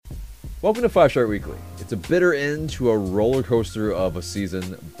Welcome to 5 Star Weekly. It's a bitter end to a roller coaster of a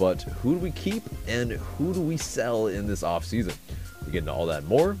season, but who do we keep and who do we sell in this off season? We get into all that and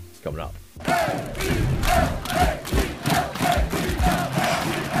more coming up.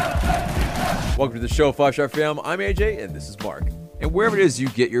 Welcome to the show, 5 Star Fam. I'm AJ and this is Mark. And wherever it is you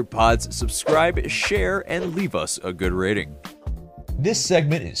get your pods, subscribe, share, and leave us a good rating. This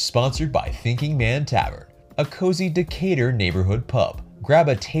segment is sponsored by Thinking Man Tavern, a cozy Decatur neighborhood pub. Grab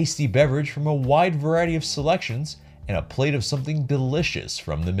a tasty beverage from a wide variety of selections and a plate of something delicious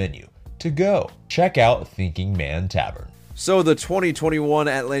from the menu. To go, check out Thinking Man Tavern. So the 2021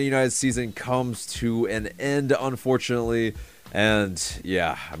 Atlanta United season comes to an end, unfortunately. And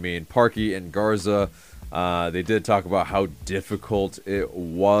yeah, I mean, Parky and Garza, they did talk about how difficult it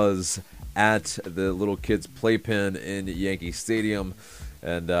was at the little kids' playpen in Yankee Stadium.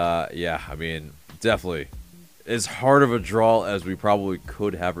 And yeah, I mean, definitely as hard of a draw as we probably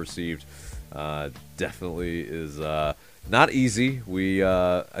could have received. Definitely is not easy. We,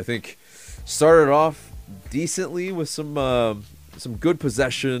 I think, started off decently with some good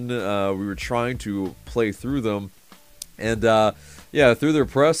possession. We were trying to play through them. And yeah, through their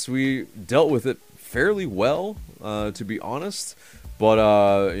press, we dealt with it fairly well, to be honest.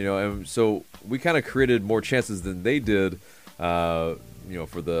 But, you know, and so we kind of created more chances than they did, you know,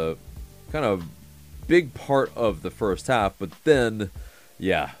 for the kind of big part of the first half. But then,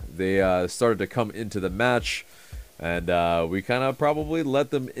 yeah, they started to come into the match, and we kind of probably let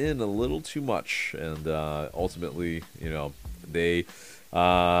them in a little too much. And ultimately, you know, they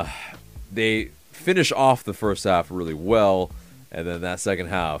finish off the first half really well, and then that second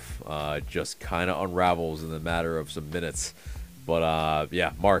half just kind of unravels in the matter of some minutes. But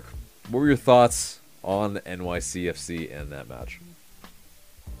yeah, Mark, what were your thoughts on NYCFC and that match?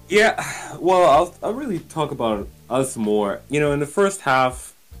 Yeah, well, I'll really talk about us more. You know, in the first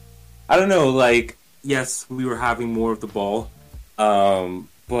half, I don't know, like, yes, we were having more of the ball,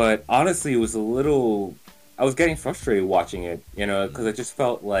 but honestly, it was a little. I was getting frustrated watching it, you know, because I just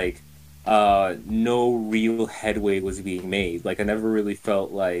felt like no real headway was being made. Like, I never really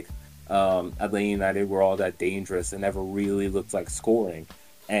felt like Atlanta United were all that dangerous and never really looked like scoring.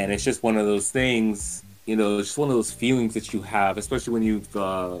 And it's just one of those things, you know, it's just one of those feelings that you have, especially when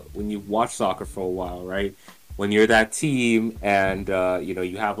you've watched soccer for a while, right? When you're that team and, you know,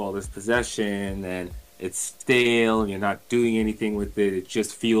 you have all this possession and it's stale and you're not doing anything with it, it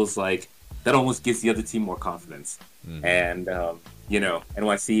just feels that almost gives the other team more confidence. Mm-hmm. And, you know,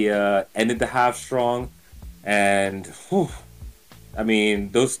 NYC ended the half strong, and whew, I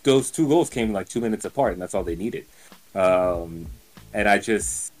mean, those two goals came like 2 minutes apart, and that's all they needed. And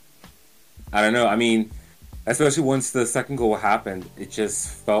I don't know. I mean, especially once the second goal happened, it just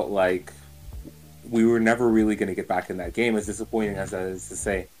felt like we were never really going to get back in that game. As disappointing as that is to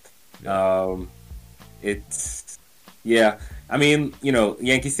say, yeah. I mean, you know,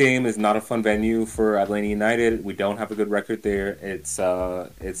 Yankee Stadium is not a fun venue for Atlanta United. We don't have a good record there. It's a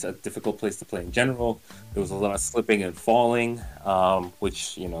difficult place to play in general. There was a lot of slipping and falling,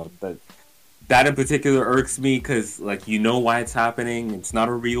 which, you know, that in particular irks me because, like, you know why it's happening. It's not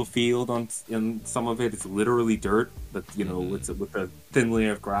a real field in some of it. It's literally dirt, but, you know, with a thin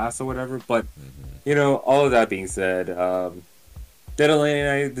layer of grass or whatever. But, you know, all of that being said, did Atlanta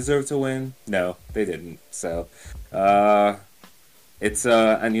United deserve to win? No, they didn't. So, it's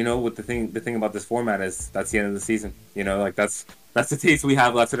and you know what the thing about this format is, that's the end of the season. You know, like that's the taste we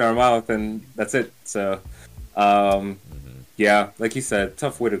have left in our mouth, and that's it. So, yeah, like you said,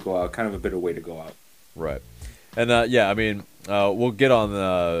 tough way to go out, kind of a bitter way to go out. Right, and yeah, I mean, we'll get on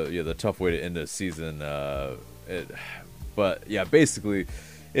the tough way to end the season. But yeah, basically,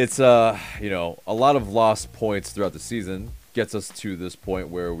 it's you know, a lot of lost points throughout the season gets us to this point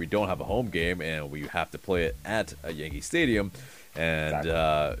where we don't have a home game and we have to play it at a Yankee Stadium. And,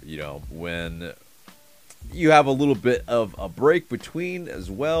 you know, when you have a little bit of a break between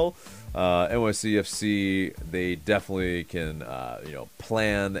as well, NYCFC, they definitely can, you know,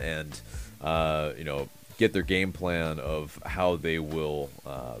 plan and, you know, get their game plan of how they will,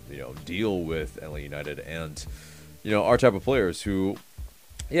 you know, deal with Atlanta United and, you know, our type of players who,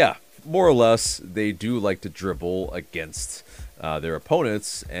 yeah, more or less, they do like to dribble against their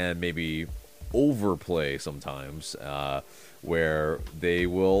opponents and maybe overplay sometimes, where they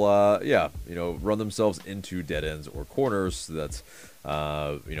will, yeah, you know, run themselves into dead ends or corners that,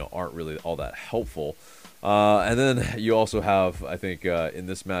 you know, aren't really all that helpful. And then you also have, I think, in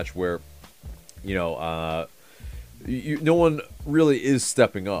this match where, you know, no one really is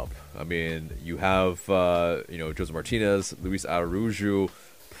stepping up. I mean, you have, you know, Jose Martinez, Luis Araujo,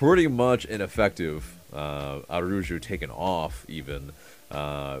 pretty much ineffective. Araujo taken off even.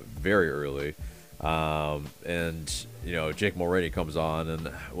 very early. And Jake Mulroney comes on,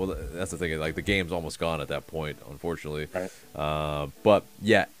 and well, that's the thing. Like the game's almost gone at that point, unfortunately. Right. But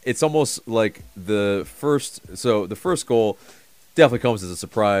yeah, it's almost like the first goal definitely comes as a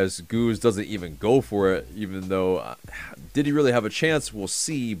surprise. Goose doesn't even go for it, even though did he really have a chance? We'll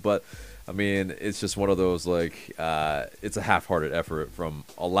see. But I mean, it's just one of those it's a half-hearted effort from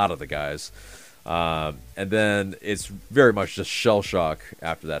a lot of the guys. And then it's very much just shell shock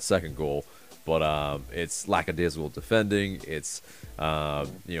after that second goal. But it's lackadaisical defending. It's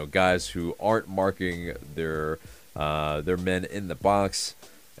guys who aren't marking their men in the box,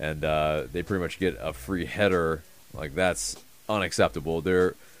 and they pretty much get a free header. Like that's unacceptable.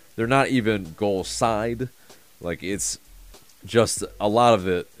 They're not even goal side. Like it's just a lot of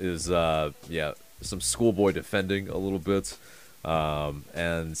it is some schoolboy defending a little bit,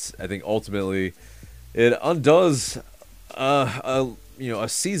 and I think ultimately it undoes a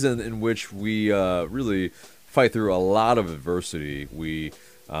season in which we really fight through a lot of adversity. We,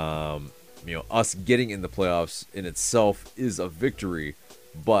 us getting in the playoffs in itself is a victory,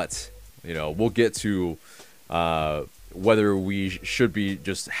 but we'll get to whether we should be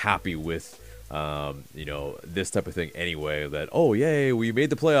just happy with this type of thing anyway. That yay, we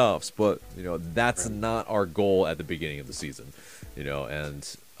made the playoffs, but that's not our goal at the beginning of the season.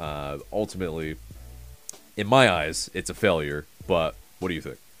 And ultimately, in my eyes, it's a failure. But what do you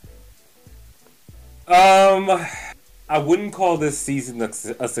think? I wouldn't call this season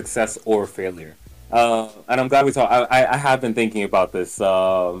a success or a failure. And I'm glad we talked. I have been thinking about this.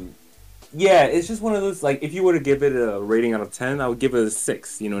 Yeah, it's just one of those, like, if you were to give it a rating out of 10, I would give it a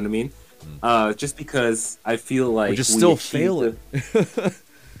 6, you know what I mean? Just because I feel like which is still failing.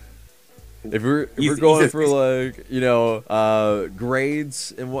 If we're going for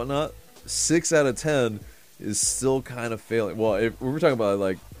grades and whatnot, 6 out of 10 is still kind of failing. Well, if we're talking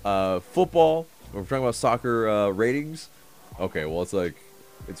about football, if we're talking about soccer ratings, okay, well it's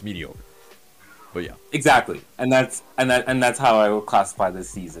mediocre. But yeah, exactly, and that's how I would classify this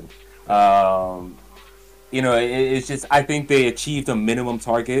season. It's just I think they achieved a minimum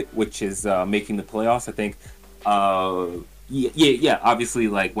target, which is making the playoffs. I think, obviously,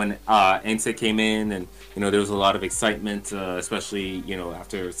 like when Ense came in, and there was a lot of excitement, especially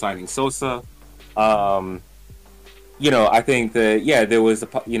after signing Sosa. I think that there was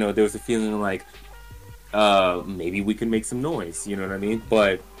a feeling like maybe we can make some noise. You know what I mean?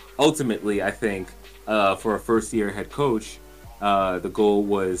 But ultimately, I think for a first-year head coach, the goal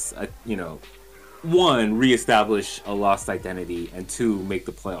was one, reestablish a lost identity, and two, make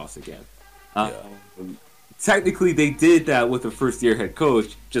the playoffs again. Technically, they did that with a first-year head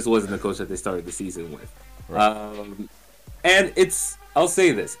coach, just wasn't the coach that they started the season with. Right. And I'll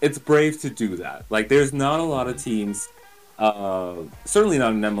say this, it's brave to do that. Like, there's not a lot of teams, certainly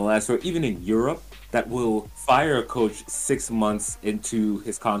not in MLS or even in Europe, that will fire a coach 6 months into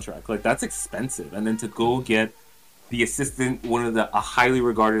his contract. Like, that's expensive. And then to go get the assistant, a highly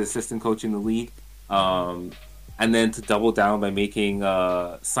regarded assistant coach in the league, and then to double down by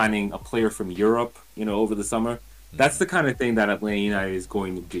signing a player from Europe, over the summer. That's the kind of thing that Atlanta United is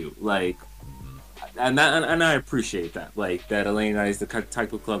going to do. Like, and I appreciate that. Like, that Atlanta United is the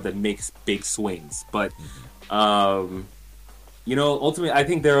type of club that makes big swings. But, ultimately, I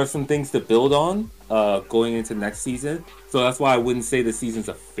think there are some things to build on going into next season. So that's why I wouldn't say the season's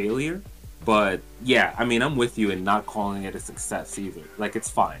a failure. But yeah, I mean, I'm with you in not calling it a success either. Like, it's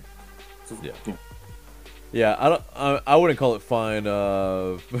fine. So, yeah. I wouldn't call it fine.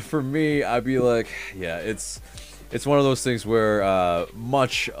 But for me, I'd be like, yeah, it's one of those things where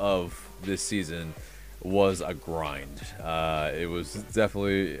much of this season was a grind. It was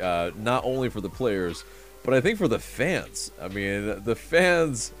definitely not only for the players, but I think for the fans. I mean, the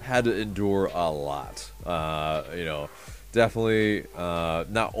fans had to endure a lot. Definitely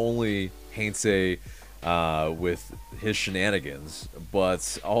not only Heinze with his shenanigans,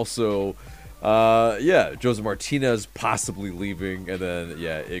 but also Joseph Martinez possibly leaving, and then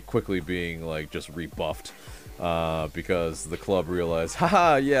it quickly being just rebuffed because the club realized,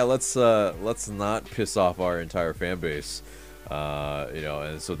 let's not piss off our entire fan base,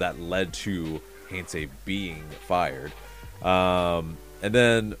 and so that led to Heinze being fired, and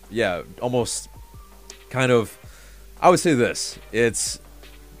then almost kind of, I would say this, it's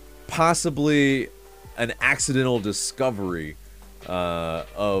possibly an accidental discovery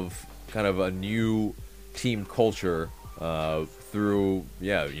of kind of a new team culture through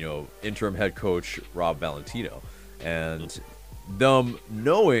interim head coach Rob Valentino, and them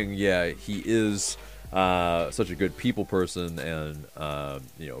knowing he is such a good people person, and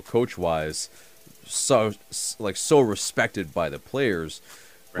coach wise so respected by the players.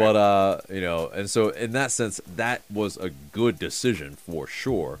 Right. But and so in that sense, that was a good decision for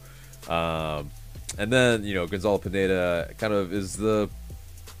sure. And then Gonzalo Pineda kind of is the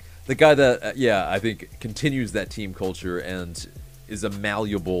guy that I think continues that team culture and is a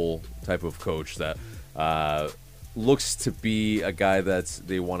malleable type of coach that looks to be a guy that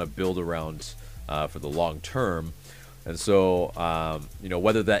they want to build around for the long term. And so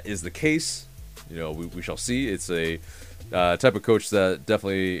whether that is the case, we shall see. It's a type of coach that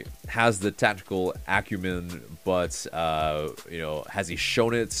definitely has the tactical acumen, but has he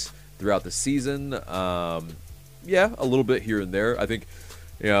shown it throughout the season? A little bit here and there. I think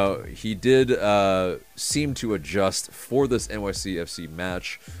he did seem to adjust for this NYCFC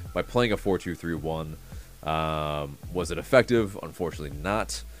match by playing a 4-2-3-1. Was it effective? Unfortunately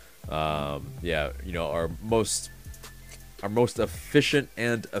not. Our most efficient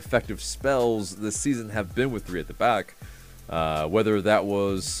and effective spells this season have been with 3 at the back. Whether that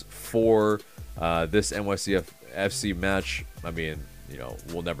was for this NYCFC match, I mean,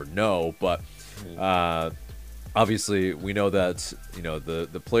 we'll never know. But obviously, we know that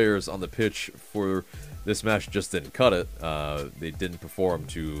the players on the pitch for this match just didn't cut it. They didn't perform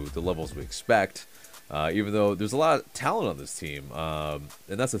to the levels we expect. Even though there's a lot of talent on this team, and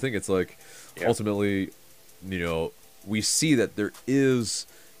that's the thing. It's like ultimately, we see that there is,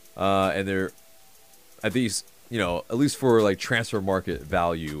 and there, at least for like transfer market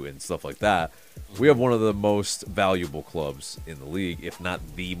value and stuff like that, we have one of the most valuable clubs in the league, if not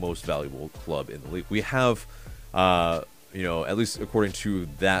the most valuable club in the league. We have, at least according to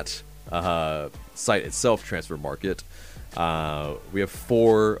that site itself, Transfer Market, we have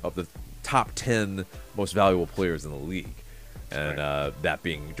 4 of the top 10 most valuable players in the league, and that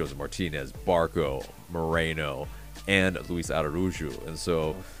being Jose Martinez, Barco, Moreno, and Luis Araujo. And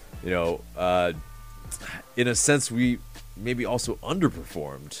so, in a sense, we maybe also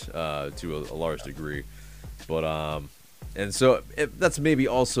underperformed to a large degree, but and so that's maybe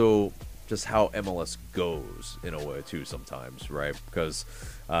also just how MLS goes in a way too sometimes, right? Because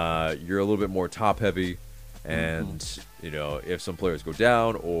you're a little bit more top heavy, and if some players go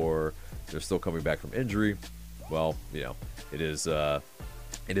down or they're still coming back from injury, well, it is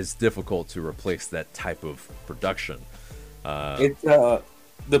difficult to replace that type of production.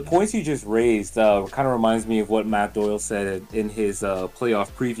 The points you just raised kind of reminds me of what Matt Doyle said in his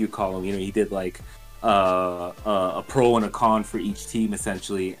playoff preview column. He did like a pro and a con for each team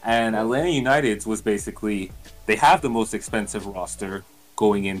essentially, and Atlanta United's was basically they have the most expensive roster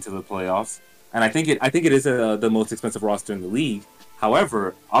going into the playoffs, and I think it is the most expensive roster in the league.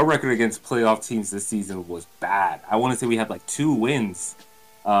 However, our record against playoff teams this season was bad. I want to say we had like 2 wins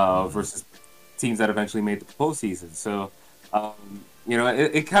versus teams that eventually made the postseason. So,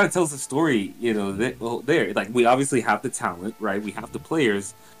 it kind of tells the story, there. Like, we obviously have the talent, right? We have the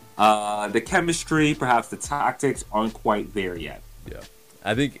players. The chemistry, perhaps the tactics aren't quite there yet. Yeah.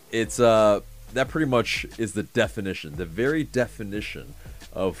 I think it's that pretty much is the very definition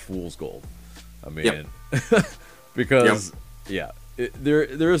of fool's gold. I mean, because,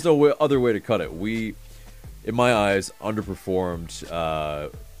 there is no other way to cut it. We, in my eyes,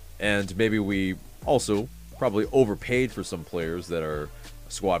 underperformed, and maybe we also probably overpaid for some players that are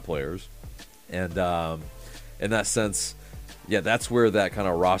squad players, and in that sense, that's where that kind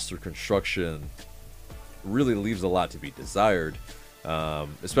of roster construction really leaves a lot to be desired,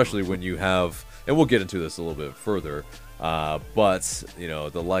 especially when you have, and we'll get into this a little bit further, but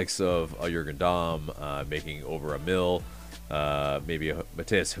the likes of Jurgen Damm making over $1 million. Maybe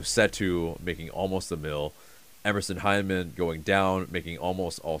Mateus Rossetto making almost $1 million, Emerson Hyndman going down, making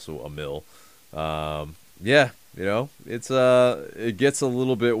almost also $1 million. It's it gets a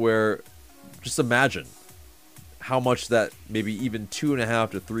little bit where just imagine how much that maybe even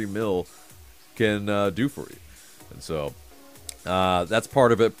 $2.5 to $3 million can do for you, and so that's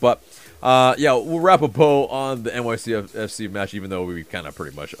part of it. But we'll wrap a bow on the NYCFC match, even though we kind of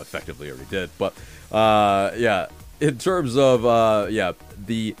pretty much effectively already did. But in terms of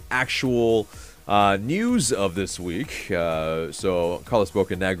the actual news of this week, so Carlos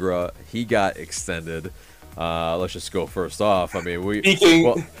Bocanegra, he got extended. Let's just go first off. I mean,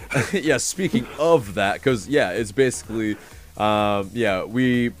 speaking of that, because it's basically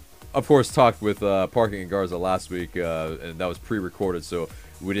we of course talked with Parking and Garza last week, and that was pre-recorded, so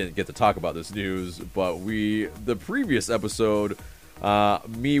we didn't get to talk about this news. But the previous episode,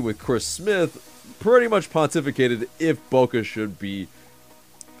 me with Chris Smith pretty much pontificated if Boca should be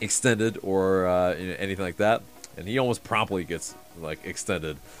extended or anything like that, and he almost promptly gets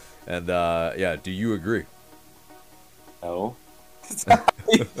extended. And do you agree? No.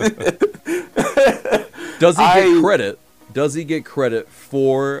 Does he get credit? Does he get credit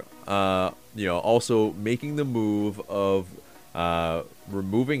for also making the move of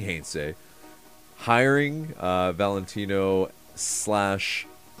removing Heinze, hiring Valentino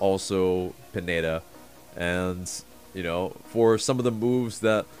 / also Pineda, and for some of the moves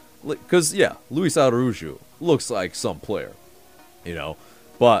that, because Luis Araujo looks like some player,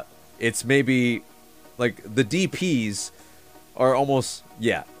 but it's maybe like the DPs are almost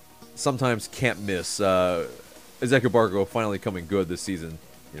sometimes can't miss. Ezequiel Barco finally coming good this season,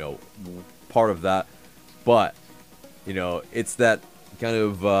 part of that, but it's that kind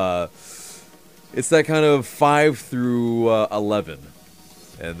of 5 through 11,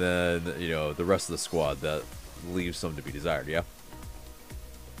 and then the rest of the squad that leaves some to be desired.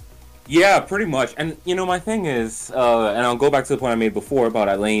 Yeah, pretty much. And my thing is, and I'll go back to the point I made before about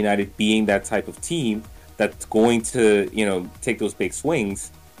Atlanta United being that type of team that's going to take those big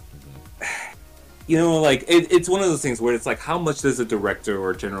swings. It's one of those things where it's like, how much does a director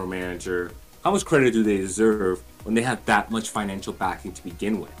or a general manager, how much credit do they deserve when they have that much financial backing to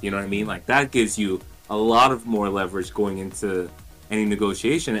begin with? You know what I mean? Like, that gives you a lot of more leverage going into any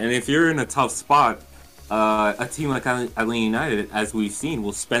negotiation. And if you're in a tough spot, a team like Atlanta United, as we've seen,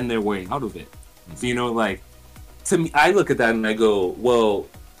 will spend their way out of it. So, to me, I look at that and I go, well,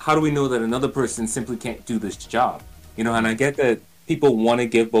 how do we know that another person simply can't do this job? And I get that people want to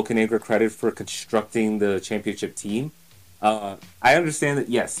give Bocanegra credit for constructing the championship team. I understand that,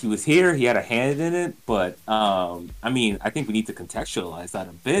 yes, he was here, he had a hand in it, but, I think we need to contextualize that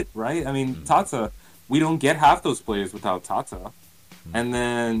a bit, right? Tata, we don't get half those players without Tata. And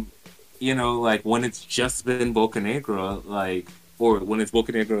then, when it's just been Bocanegra, or when it's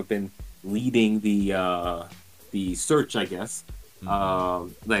Bocanegra been leading the search, I guess,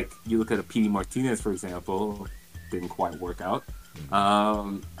 you look at a Pity Martinez, for example, didn't quite work out.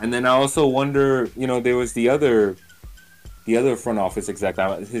 And then I also wonder, there was the other front office exec,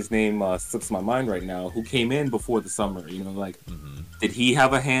 his name slips my mind right now, who came in before the summer. Did he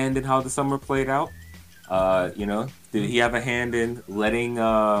have a hand in how the summer played out? Did he have a hand in letting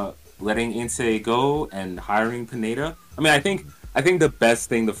Ince go and hiring Pineda? I think the best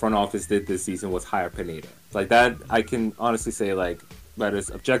thing the front office did this season was hire Pineda. Like that, I can honestly say that is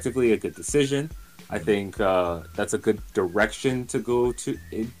objectively a good decision. I think that's a good direction to go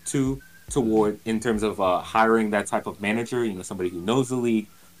toward in terms of hiring that type of manager. Somebody who knows the league,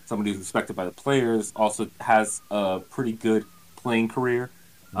 somebody who's respected by the players, also has a pretty good playing career.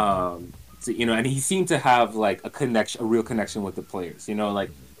 And he seemed to have a real connection with the players.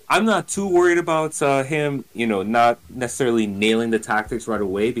 I'm not too worried about him, not necessarily nailing the tactics right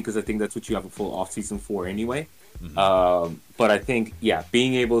away, because I think that's what you have a full off season for anyway. But I think,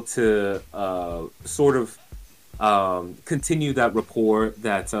 being able to sort of continue that rapport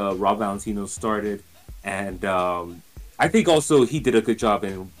that Rob Valentino started, and I think also he did a good job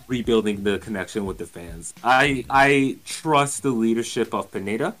in rebuilding the connection with the fans. I trust the leadership of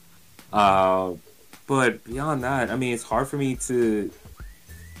Pineda, but beyond that, it's hard for me to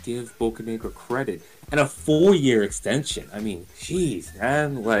give Bocanegra credit. And a 4-year extension, jeez,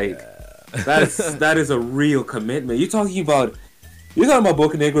 man, that is a real commitment. You're talking about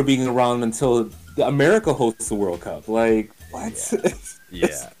Bocanegra being around until America hosts the World Cup. What?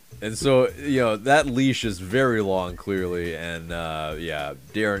 Yeah. And so, that leash is very long, clearly. And,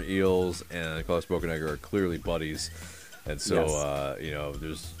 Darren Eales and Carlos Bocanegra are clearly buddies. And so,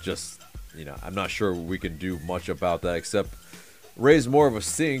 there's just, I'm not sure we can do much about that except raise more of a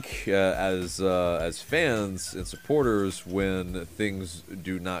stink as fans and supporters when things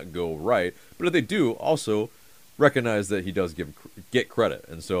do not go right. But if they do, also recognize that he does get credit.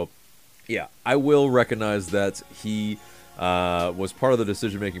 And so, I will recognize that he was part of the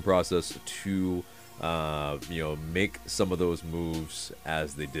decision-making process to, make some of those moves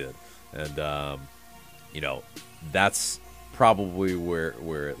as they did. And, that's probably where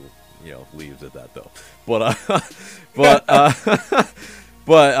it leaves at that, though. But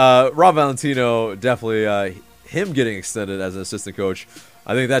Rob Valentino, definitely him getting extended as an assistant coach,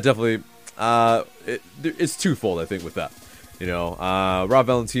 I think that definitely it's twofold, I think, with that. Rob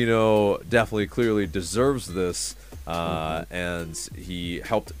Valentino definitely clearly deserves this, and he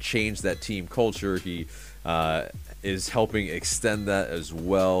helped change that team culture. He is helping extend that as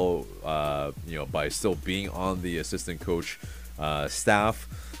well, by still being on the assistant coach staff.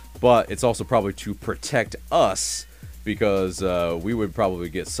 But it's also probably to protect us, because we would probably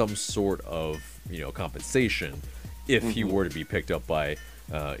get some sort of compensation if he were to be picked up by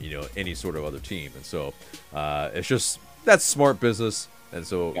any sort of other team. And so it's just, that's smart business. And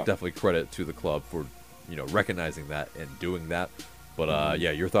so definitely credit to the club for recognizing that and doing that. But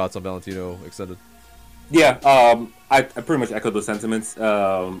your thoughts on Valentino extended? Yeah, I pretty much echo those sentiments.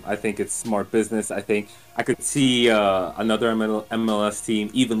 I think it's smart business. I think I could see another MLS team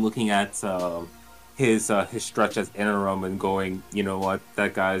even looking at his stretch as interim and going, you know what,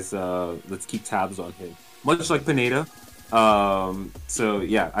 that guy's let's keep tabs on him, much like Pineda. So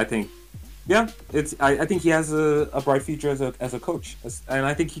yeah, I think I think he has a bright future as a coach, and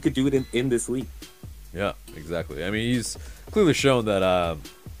I think he could do it in this league. Yeah, exactly. I mean, he's clearly shown that.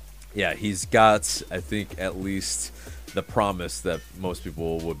 Yeah, he's got, I think, at least the promise that most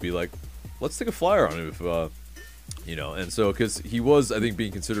people would be like, let's take a flyer on him if, and so because he was, I think,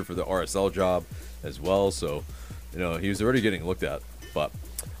 being considered for the RSL job as well, so he was already getting looked at. But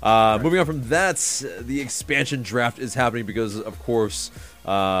moving on from that, the expansion draft is happening because, of course,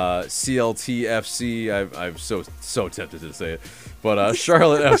 CLTFC. I'm so tempted to say it, but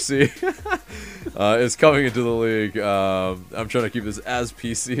Charlotte FC is coming into the league. I'm trying to keep this as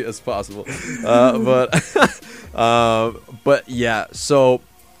PC as possible, but yeah. So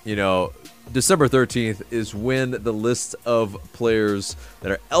December 13th is when the list of players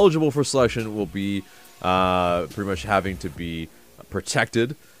that are eligible for selection will be pretty much having to be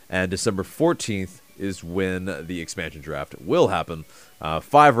protected, and December 14th is when the expansion draft will happen.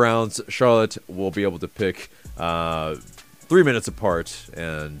 5 rounds. Charlotte will be able to pick 3 minutes apart,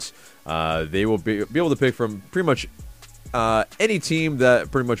 and they will be able to pick from pretty much any team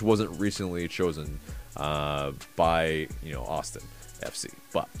that pretty much wasn't recently chosen by Austin FC.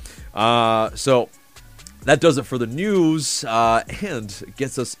 But so that does it for the news, and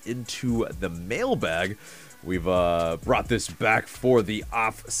gets us into the mailbag. We've brought this back for the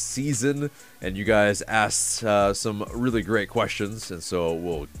off season, and you guys asked some really great questions, and so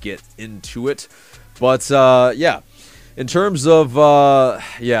we'll get into it. But yeah, in terms of obviously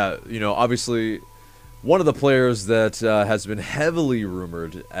one of the players that has been heavily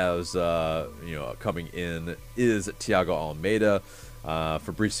rumored as coming in is Thiago Almeida.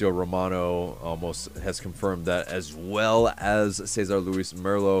 Fabrizio Romano almost has confirmed that, as well as Cesar Luis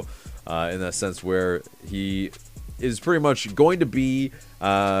Merlo, in that sense where he is pretty much going to be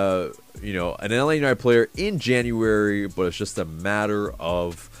an LA United player in January, but it's just a matter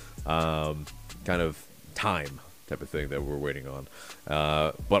of kind of time type of thing that we're waiting on.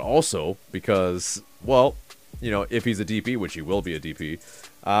 But also because, well, if he's a DP, which he will be a DP,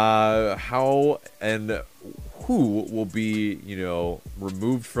 how and who will be,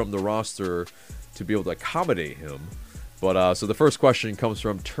 removed from the roster to be able to accommodate him. But so the first question comes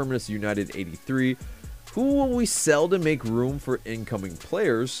from Terminus United 83. Who will we sell to make room for incoming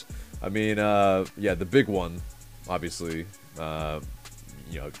players? I mean, the big one, obviously.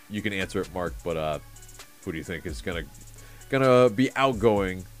 You can answer it, Mark. But who do you think is gonna be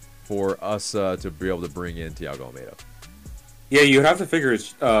outgoing for us to be able to bring in Thiago Almeida? Yeah, you have to figure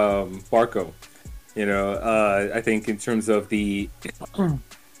it's Barco. I think in terms of the,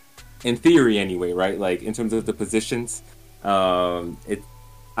 in theory anyway, right? Like in terms of the positions, I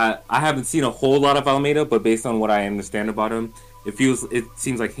haven't seen a whole lot of Almeida, but based on what I understand about him, it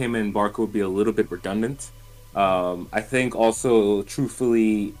seems like him and Barco would be a little bit redundant. I think also,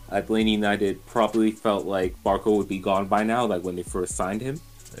 truthfully, Atlanta United probably felt like Barco would be gone by now, like when they first signed him.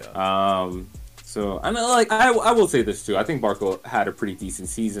 Yeah. So I know, like I will say this too. I think Barco had a pretty decent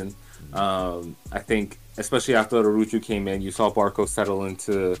season. I think, especially after Aruchu came in, you saw Barco settle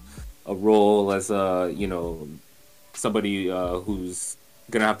into a role as somebody who's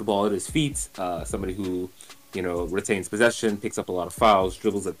gonna have the ball at his feet, somebody who retains possession, picks up a lot of fouls,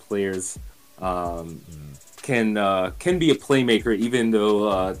 dribbles at players, can be a playmaker, even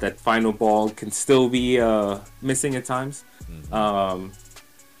though that final ball can still be missing at times.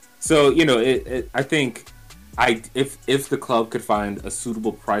 So I think if the club could find a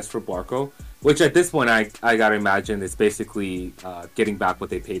suitable price for Barco, which at this point I gotta imagine is basically getting back what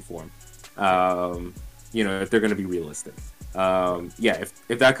they paid for him. If they're gonna be realistic,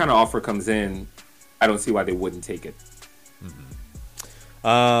 if that kind of offer comes in, I don't see why they wouldn't take it.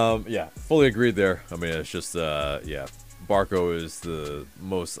 Fully agreed there. I mean, it's just Barco is the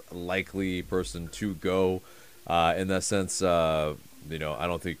most likely person to go in that sense. I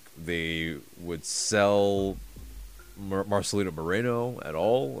don't think they would sell Marcelino Moreno at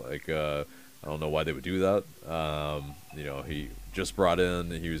all. Like, I don't know why they would do that. He just brought in.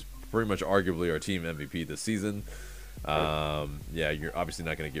 He was pretty much arguably our team MVP this season. You're obviously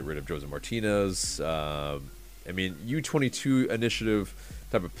not going to get rid of Jose Martinez. U22 initiative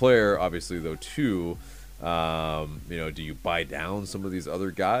type of player, obviously, though, too. Do you buy down some of these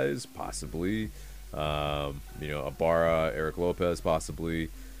other guys? Possibly. Ibarra, Eric Lopez, possibly.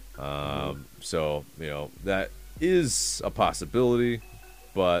 That is a possibility,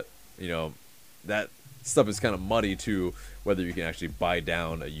 but that stuff is kind of muddy too, whether you can actually buy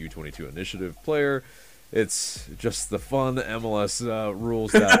down a U22 initiative player. It's just the fun MLS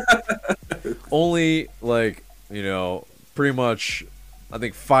rules that only, like, you know, pretty much, I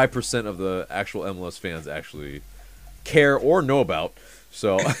think 5% of the actual MLS fans actually care or know about.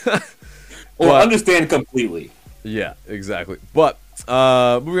 So, or understand completely. Yeah, exactly. But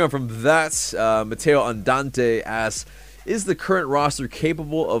moving on from that, Mateo Andante asks, is the current roster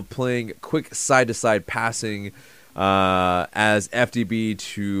capable of playing quick side-to-side passing as FDB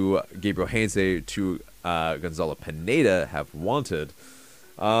to Gabriel Heinze to Gonzalo Pineda have wanted?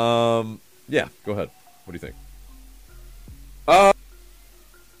 Yeah, go ahead. What do you think?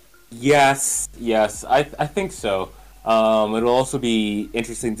 Yes, I think so. It'll also be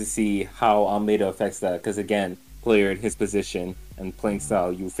interesting to see how Almeida affects that, because again, player in his position and playing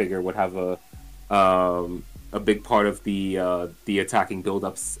style, you figure would have a big part of the attacking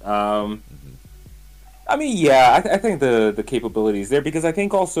build-ups. I mean, yeah, I think the capability is there, because I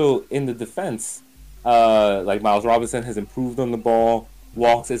think also in the defense, like Miles Robinson has improved on the ball.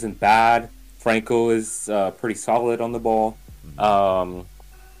 Walks isn't bad. Franco is pretty solid on the ball.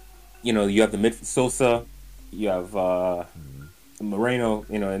 You know, you have the Sosa, you have Moreno,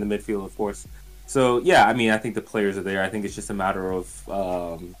 you know, in the midfield, of course. So yeah, I mean, I think the players are there. I think it's just a matter of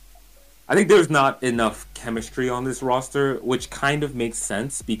I think there's not enough chemistry on this roster, which kind of makes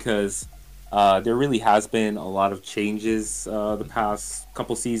sense because there really has been a lot of changes the past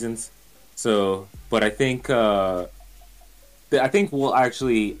couple seasons. So, but I think we'll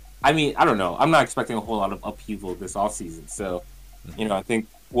actually. I mean, I don't know. I'm not expecting a whole lot of upheaval this offseason. So, you know, I think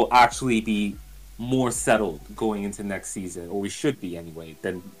we'll actually be more settled going into next season, or we should be anyway,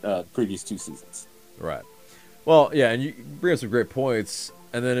 than previous 2 seasons. Right. Well, yeah, and you bring up some great points,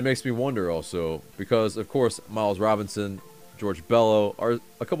 and then it makes me wonder also, because, of course, Miles Robinson, George Bello are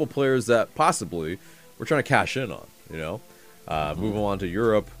a couple players that possibly we're trying to cash in on, you know, move on to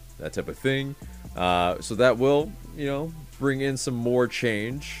Europe, that type of thing. So that will, you know, bring in some more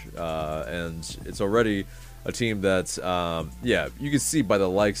change, and it's already a team that's, yeah, you can see by the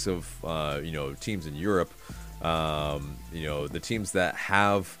likes of, you know, teams in Europe, you know, the teams that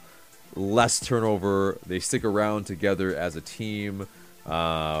have less turnover, they stick around together as a team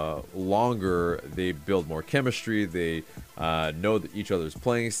longer, they build more chemistry, they know each other's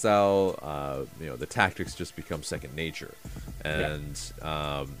playing style, you know, the tactics just become second nature. And,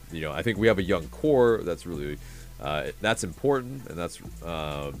 you know, I think we have a young core that's really, that's important, and that's,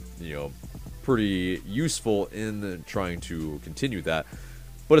 you know, pretty useful in trying to continue that.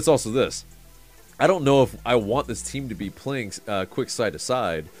 But it's also this. I don't know if I want this team to be playing quick side to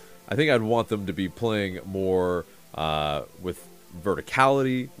side. I think I'd want them to be playing more with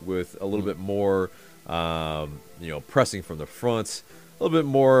verticality, with a little bit more, you know, pressing from the front, a little bit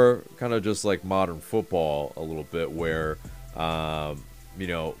more kind of just like modern football, a little bit where, you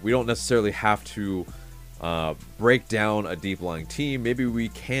know, we don't necessarily have to break down a deep lying team. Maybe we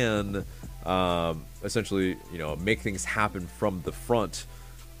can essentially, you know, make things happen from the front.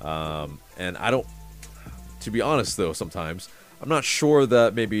 And I don't, to be honest though, sometimes I'm not sure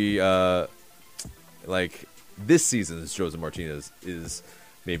that maybe like this season's Jose Martinez is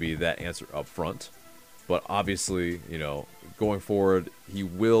maybe that answer up front. But obviously, you know, going forward, he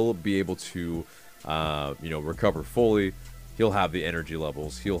will be able to, you know, recover fully. He'll have the energy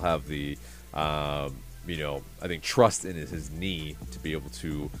levels. He'll have the, you know, I think trust in his knee to be able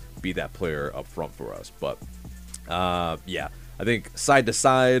to be that player up front for us. But yeah, I think side to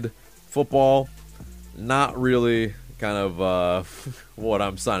side football, not really kind of what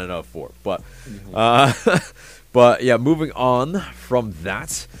I'm signing up for. But but yeah, moving on from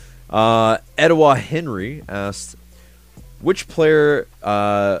that, Edouard Henry asked, which player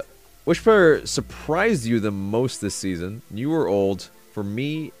surprised you the most this season, new or old? For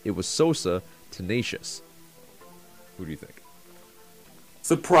me, it was Sosa, tenacious. Who do you think?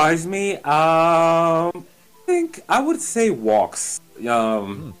 Surprised me? I think I would say Walks.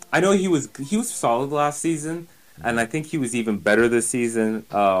 I know he was solid last season, and I think he was even better this season.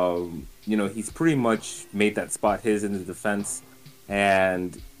 You know, he's pretty much made that spot his in the defense,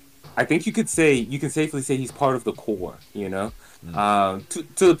 and I think you can safely say he's part of the core. You know, to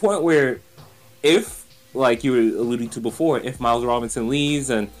the point where if, like you were alluding to before, if Miles Robinson leaves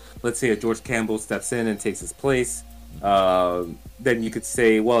and let's say a George Campbell steps in and takes his place, then you could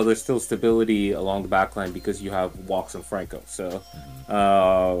say, well, there's still stability along the back line because you have Walks and Franco. So,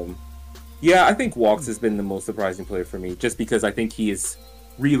 yeah, I think Walks has been the most surprising player for me, just because I think he has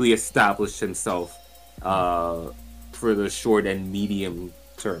really established himself for the short and medium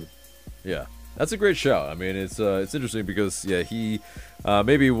term. Yeah. That's a great show. I mean, it's interesting because yeah, he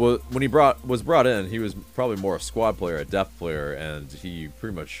maybe when he was brought in, he was probably more a squad player, a depth player, and he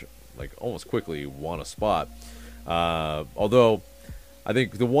pretty much like almost quickly won a spot. Although I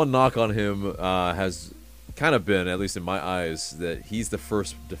think the one knock on him has kind of been, at least in my eyes, that he's the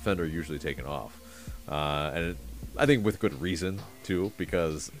first defender usually taken off, and I think with good reason too,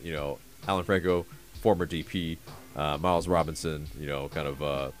 because Alan Franco, former DP, Miles Robinson, kind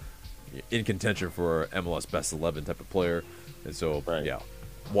of in contention for MLS Best 11 type of player, and so Right. yeah,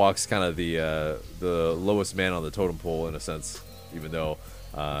 walks kind of the lowest man on the totem pole in a sense, even though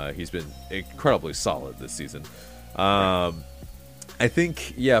he's been incredibly solid this season. I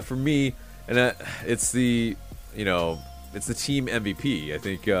think for me, and it's the it's the team MVP. I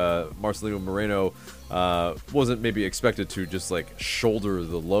think Marcelino Moreno wasn't maybe expected to just like shoulder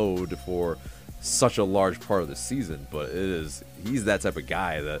the load for such a large part of the season, but he's that type of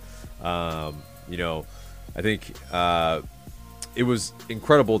guy that I think it was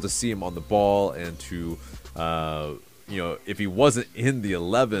incredible to see him on the ball, and to if he wasn't in the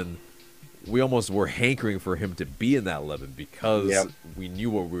 11, we almost were hankering for him to be in that 11 because we knew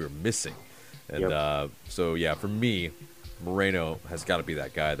what we were missing. And so for me, Moreno has got to be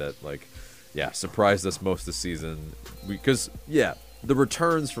that guy that surprised us most this season, because the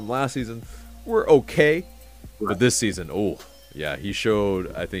returns from last season were okay, but this season, he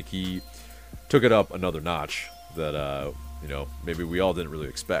showed. I think he took it up another notch that maybe we all didn't really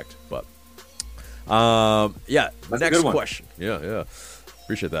expect. But next question.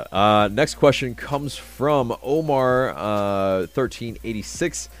 Appreciate that. Next question comes from Omar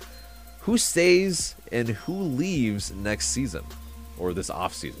 1386. Who stays and who leaves next season, or this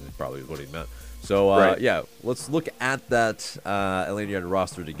off season? Probably is what he meant. So let's look at that Atlanta United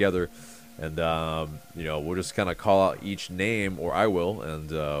roster together, and we'll just kind of call out each name, or I will, and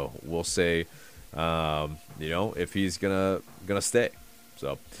we'll say if he's gonna stay.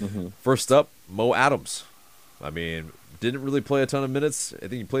 So first up, Mo Adams. I mean, didn't really play a ton of minutes. I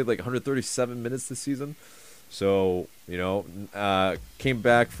think he played like 137 minutes this season. So, came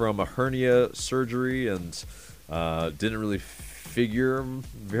back from a hernia surgery and didn't really figure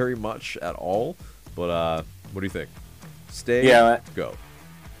very much at all. But what do you think? Stay? Go?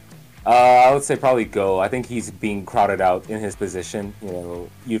 I would say probably go. I think he's being crowded out in his position.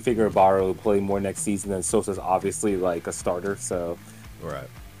 You figure Barrow will play more next season, and Sosa's obviously like a starter. So, right.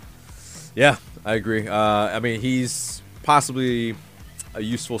 Yeah, I agree. I mean, he's possibly a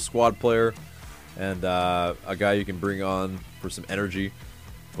useful squad player and a guy you can bring on for some energy,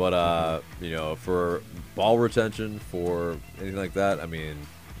 but for ball retention, for anything like that, I mean,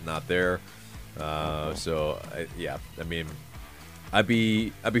 not there. So I mean, I'd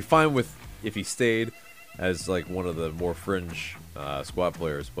be fine with if he stayed as like one of the more fringe squad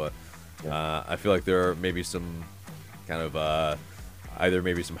players, but I feel like there are maybe some kind of either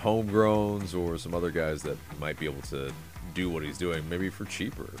maybe some homegrowns or some other guys that might be able to do what he's doing, maybe for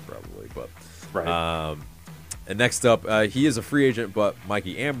cheaper, probably. But and next up, he is a free agent, but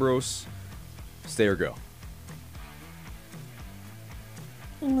Mikey Ambrose, stay or go?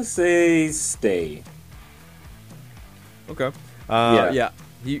 I'm gonna say stay. Okay.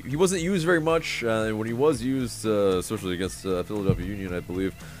 He wasn't used very much, and when he was used, especially against Philadelphia Union, I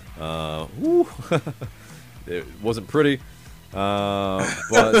believe, it wasn't pretty. But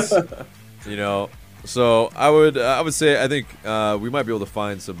so I would say I think we might be able to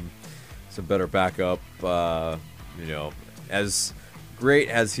find some better backup. As great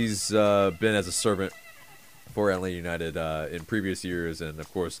as he's been as a servant for Atlanta United in previous years, and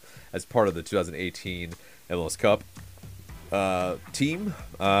of course as part of the 2018 MLS Cup team.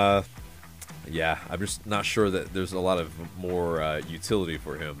 I'm just not sure that there's a lot of more utility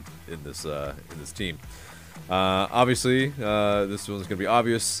for him in this team. Obviously, this one's gonna be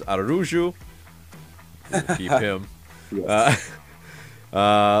obvious. Araujo, keep him.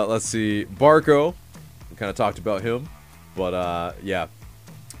 Let's see, Barco. We kind of talked about him, but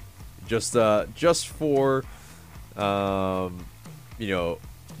just for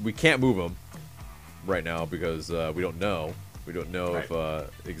we can't move him right now because we don't know. We don't know if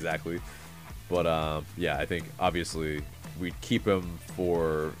exactly, but I think obviously we'd keep him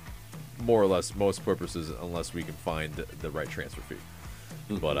for more or less most purposes unless we can find the right transfer fee.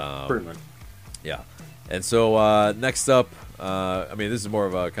 But pretty much. Yeah. And so next up, I mean, this is more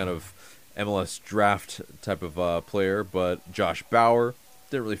of a kind of MLS draft type of player, but Josh Bauer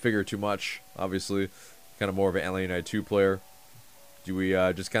didn't really figure too much, obviously. Kind of more of an Atlanta United 2 player. Do we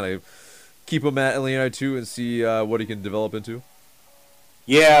just kind of keep him at Atlanta United 2 and see what he can develop into?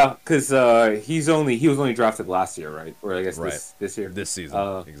 Yeah, because he was only drafted last year, right? Or I guess Right. this year. This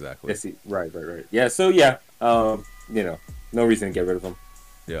season, exactly. Right. Yeah, so yeah, no reason to get rid of him.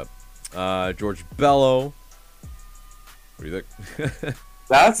 Yep. George Bello. What do you think?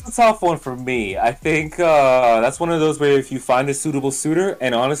 That's a tough one for me. I think that's one of those where if you find a suitable suitor,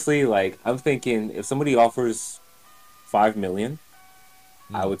 and honestly, like I'm thinking, if somebody offers 5 million,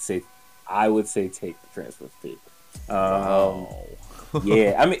 I would say, take the transfer fee. Wow.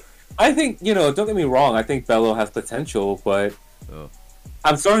 Yeah, I mean, I think don't get me wrong. I think Bello has potential, but Oh.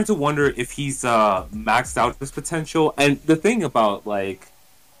 I'm starting to wonder if he's maxed out his potential. And the thing about at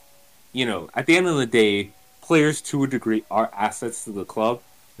the end of the day, players to a degree are assets to the club,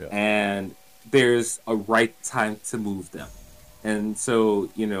 Yeah. and there's a right time to move them. And so,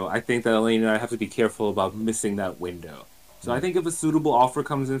 I think that Elaine and I have to be careful about missing that window. So I think if a suitable offer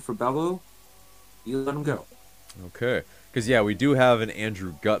comes in for Bello, you let him go. Okay. Because, yeah, we do have an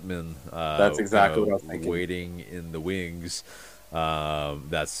Andrew Gutman That's exactly what I was thinking. waiting in the wings.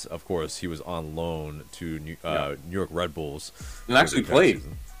 That's, of course, he was on loan to New York Red Bulls. And actually played.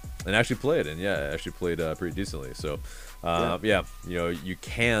 And actually played, pretty decently. So, you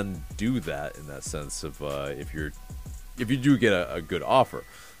can do that in that sense of if you do get a good offer.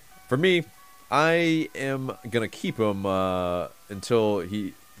 For me, I am gonna keep him until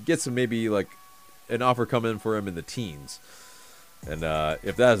he gets maybe like an offer come in for him in the teens, and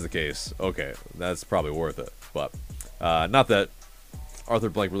if that is the case, okay, that's probably worth it. But not that Arthur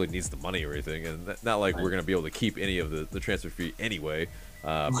Blank really needs the money or anything, and not like we're gonna be able to keep any of the transfer fee anyway,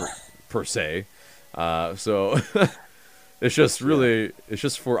 per se. So it's just really it's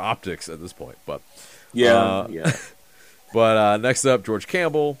just for optics at this point. But Yeah. But next up, George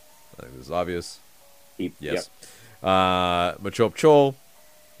Campbell. I think this is obvious. Yes. Yes. Machop Chol.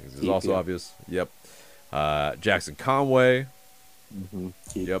 I think this is also yeah. obvious. Yep. Jackson Conway. Mm-hmm.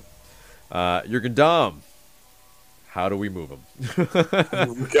 Yep. Jurgen Damm. How do we move him?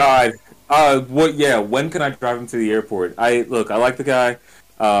 God. What? Yeah. When can I drive him to the airport? I like the guy.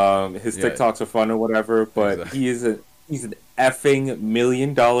 His Yeah. TikToks are fun or whatever, but Exactly. he's an effing $1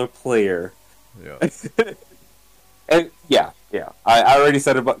 million player. Yeah. And yeah. I already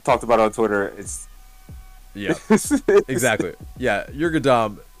talked about it on Twitter. It's Yeah. Exactly. Yeah. Jurgen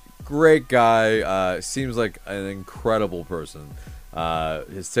Damm, great guy. Seems like an incredible person.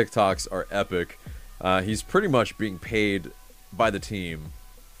 His TikToks are epic. He's pretty much being paid by the team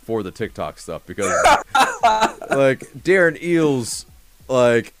for the TikTok stuff because, like, Darren Eales,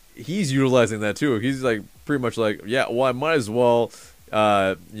 like, he's utilizing that too. He's like pretty much like, yeah, well, I might as well,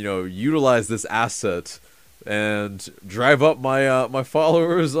 utilize this asset and drive up my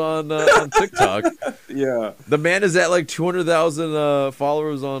followers on TikTok. Yeah. The man is at like 200,000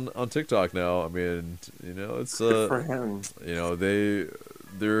 followers on TikTok now. I mean, it's Good for him.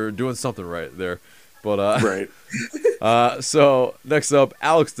 they're doing something right there. But Right. so next up,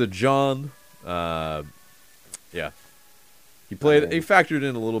 Alex DeJohn. Yeah, he factored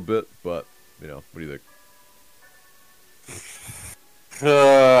in a little bit, but what do you think?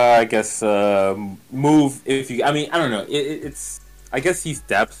 I guess move if you. I mean, I don't know. It's. I guess he's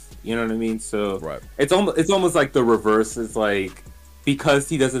depth. You know what I mean? So Right. It's almost like the reverse. It's like because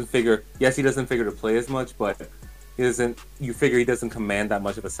he doesn't figure. Yes, he doesn't figure to play as much, but he doesn't. You figure he doesn't command that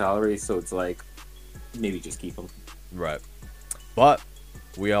much of a salary, so it's like maybe just keep him. Right. But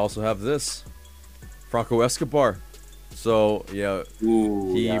we also have this Franco Escobar. So yeah,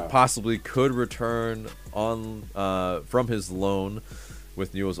 Ooh, he yeah. possibly could return on from his loan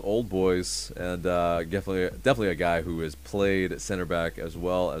with Newell's Old Boys, and definitely a guy who has played center back as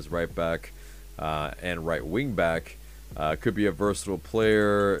well as right back and right wing back. Could be a versatile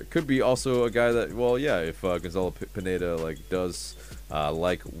player. Could be also a guy that, well, yeah, if Gonzalo Pineda does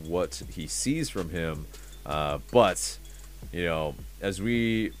like what he sees from him, but as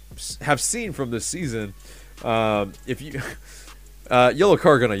we have seen from this season, if you yellow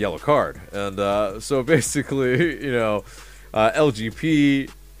card gonna yellow card, and so basically,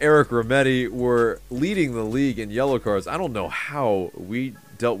 LGP, Eric Remedi were leading the league in yellow cards. I don't know how we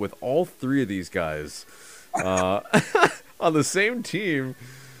dealt with all three of these guys on the same team.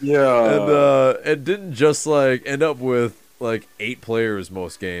 Yeah. And it didn't just like end up with like 8 players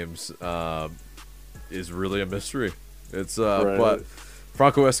most games. Is really a mystery. It's Right. But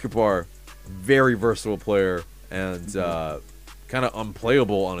Franco Escobar, very versatile player and kind of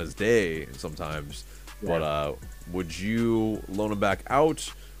unplayable on his day sometimes. Yeah. But would you loan him back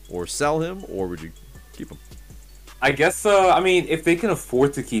out or sell him, or would you keep him? I guess. I mean, if they can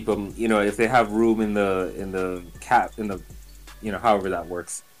afford to keep him, if they have room in the cap, however that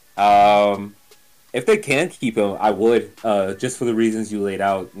works. if they can keep him, I would, just for the reasons you laid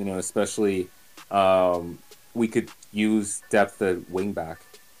out. You know, especially we could use depth at wingback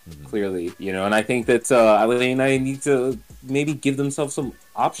clearly. You know, and I think that Atlanta need to maybe give themselves some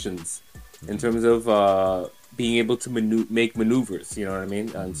options in terms of being able to make maneuvers. You know what I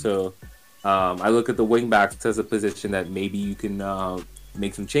mean? And so I look at the wingbacks as a position that maybe you can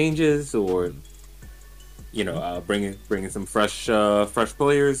make some changes, or you know, bring in some fresh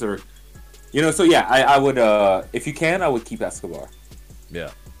players, or you know. So yeah, I would if you can, I would keep Escobar.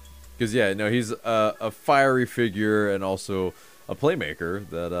 Yeah, because yeah, no, he's a fiery figure and also a playmaker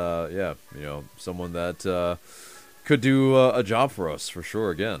that you know, someone that could do a job for us for sure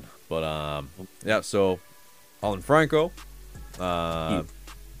again. But yeah, so Alan Franco, yeah,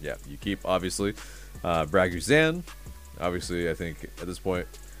 you keep obviously. Brad Guzan, obviously, I think at this point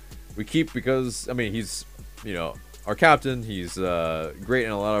we keep because I mean he's, you know, our captain. He's great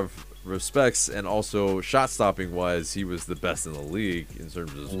in a lot of respects, and also shot stopping wise, he was the best in the league in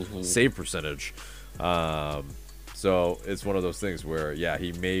terms of save percentage. So it's one of those things where yeah,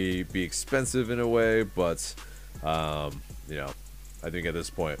 he may be expensive in a way, but you know, I think at this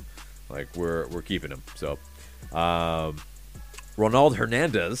point, like we're keeping him. So Ronald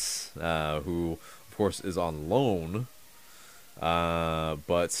Hernandez, who of course is on loan,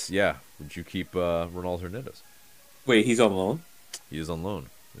 but yeah, would you keep Ronald Hernandez? Wait, he's on loan? He is on loan,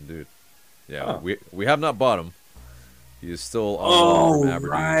 indeed. Yeah, Oh. we have not bought him. He is still on loan from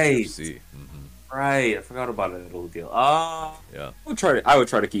Aberdeen right. FC. Right, I forgot about that little deal. Yeah. I would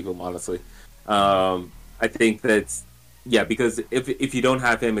try to keep him, honestly. I think that's yeah, because if you don't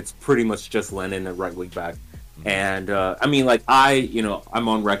have him, it's pretty much just Lennon at right wing back. And I mean, like you know, I'm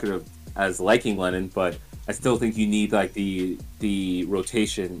on record as liking Lennon, but I still think you need like the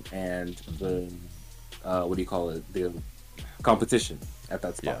rotation and the what do you call it, the competition at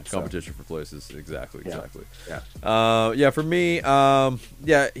that spot. Yeah, competition for places. Exactly. Yeah. Yeah, for me,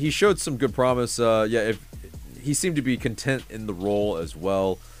 yeah, he showed some good promise. Yeah, if he seemed to be content in the role as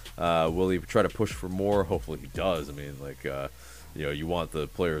well. Will he try to push for more? Hopefully he does. I mean, like, you know, you want the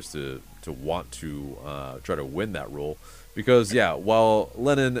players to want to try to win that role. Because, yeah, while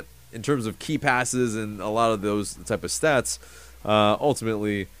Lennon, in terms of key passes and a lot of those type of stats,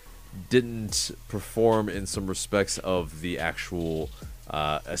 ultimately didn't perform in some respects of the actual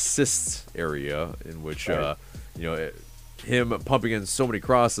assist area, in which, you know, him pumping in so many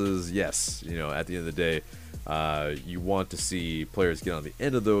crosses, yes, you know, at the end of the day, you want to see players get on the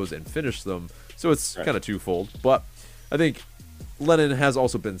end of those and finish them. So it's kind of twofold. But I think Lennon has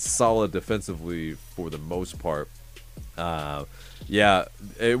also been solid defensively for the most part. Yeah,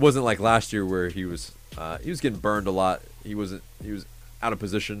 it wasn't like last year where he was getting burned a lot. He was out of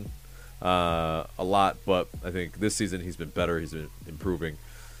position a lot, but I think this season he's been better. He's been improving,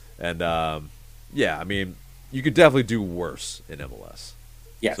 and yeah, I mean, you could definitely do worse in MLS.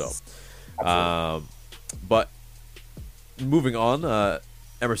 Yes. So, but moving on,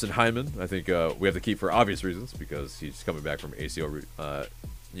 Emerson Hyndman, I think we have to keep for obvious reasons because he's coming back from ACL,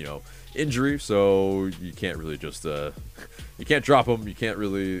 you know, injury. So you can't really just you can't drop him. You can't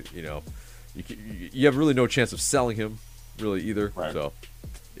really, you know, you have really no chance of selling him really either. Right. So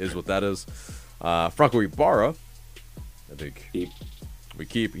is what that is. Franco Ibarra, I think we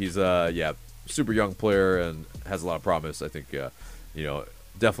keep. He's yeah, super young player and has a lot of promise. I think you know,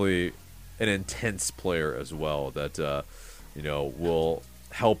 definitely an intense player as well that you know, will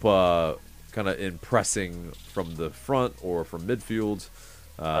help kind of in pressing from the front or from midfield.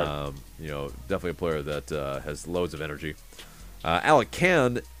 You know, definitely a player that has loads of energy. Alec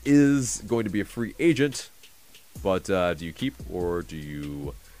Can is going to be a free agent, but do you keep or do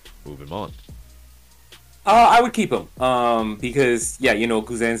you move him on? I would keep him because yeah, you know,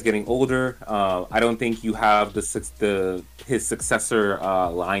 Guzan's getting older. I don't think you have his successor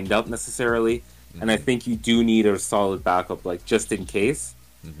lined up necessarily, and I think you do need a solid backup, like just in case.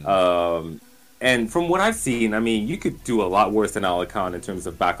 And from what I've seen, I mean, you could do a lot worse than Alec Can in terms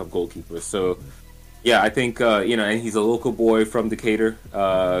of backup goalkeepers. So yeah, I think you know, and he's a local boy from Decatur.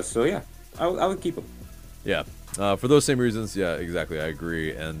 So yeah, I would keep him. Yeah. For those same reasons, yeah, exactly, I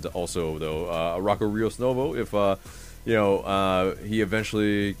agree. And also, though, Rocco Rios Novo, if you know, he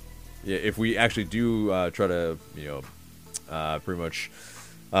eventually, yeah, if we actually do try to, you know, pretty much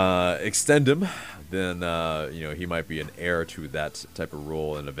extend him, then you know, he might be an heir to that type of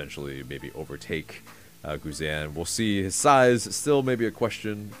role and eventually maybe overtake Guzan. We'll see. His size still maybe a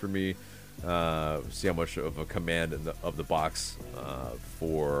question for me. See how much of a command of the box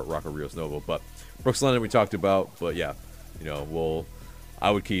for Rocco Rios Novo, but Brooks Lennon we talked about, but yeah, you know, I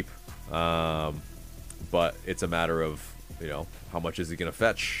would keep, but it's a matter of, you know, how much is he going to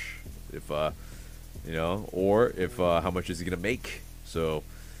fetch? If or if how much is he going to make? So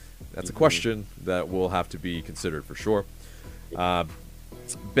that's a question that will have to be considered for sure. Ben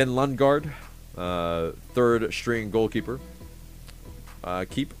Lundgaard, third string goalkeeper.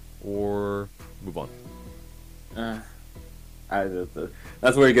 Keep or move on?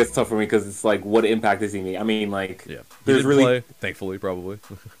 That's where it gets tough for me because it's like, what impact does he make? I mean, like, Yeah, there's really play, thankfully, probably.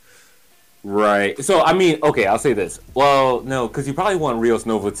 right. So I mean, okay, I'll say this. Well, no, because you probably want Rios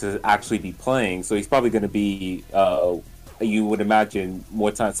Nova to actually be playing, so he's probably going to be. You would imagine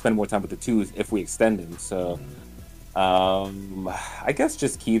spend more time with the twos if we extend him. So, I guess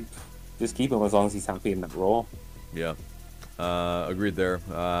just keep him as long as he's happy in that role. Yeah, agreed there.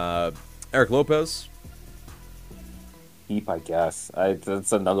 Eric Lopez. Keep, I guess.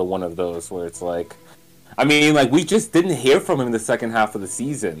 That's another one of those where it's like, I mean, like, we just didn't hear from him in the second half of the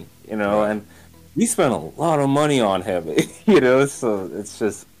season, and we spent a lot of money on him, so it's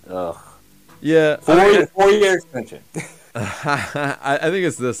just, ugh. Yeah. 4-year extension. I think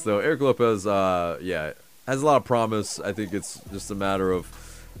it's this, though. Eric Lopez, has a lot of promise. I think it's just a matter of,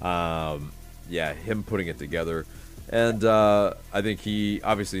 him putting it together. And I think he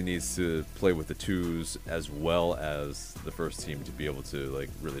obviously needs to play with the twos as well as the first team to be able to, like,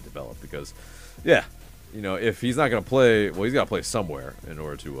 really develop. Because, if he's not going to play, well, he's got to play somewhere in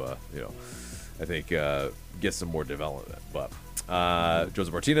order to, I think, get some more development. But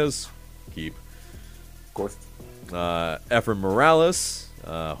Joseph Martinez, keep. Of course. Efren Morales,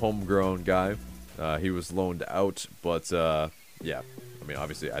 homegrown guy. He was loaned out, but,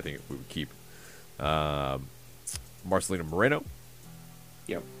 obviously I think we would keep. Marcelino Moreno.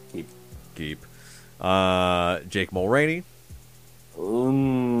 Yep, keep. Jake Mulroney.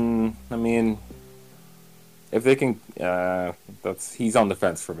 I mean, if they can, he's on the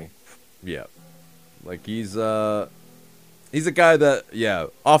fence for me. Yeah, like he's a guy that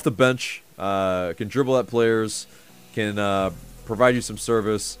off the bench can dribble at players, can provide you some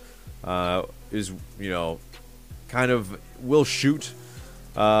service, is kind of will shoot,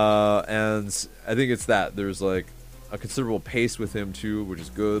 and I think it's that there's like a considerable pace with him too, which is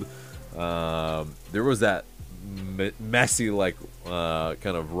good. There was that messy kind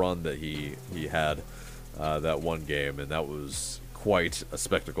of run that he had that one game, and that was quite a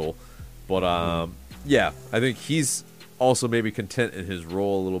spectacle. But I think he's also maybe content in his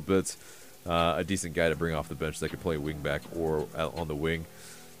role a little bit. A decent guy to bring off the bench that could play wing back or on the wing.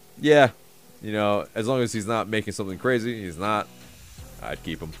 Yeah, as long as he's not making something crazy, I'd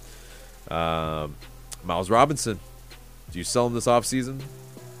keep him. Miles Robinson. Do you sell him this offseason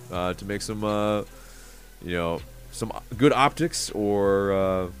to make some, some good optics,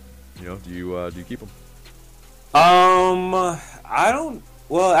 or do you keep him? I don't.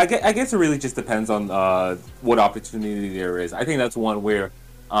 Well, I guess it really just depends on what opportunity there is. I think that's one where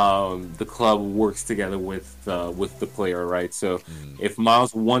the club works together with the player, right? So if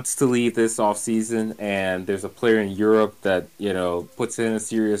Miles wants to leave this offseason and there's a player in Europe that puts in a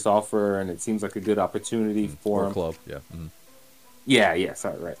serious offer and it seems like a good opportunity for him, club,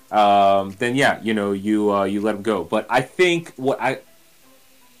 sorry, right. Then you let him go. But I think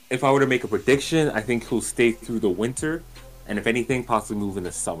if I were to make a prediction, I think he'll stay through the winter, and if anything, possibly move in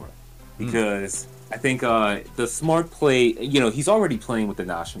the summer, because I think the smart play, he's already playing with the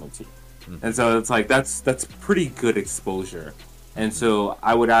national team, and so it's like that's pretty good exposure. And so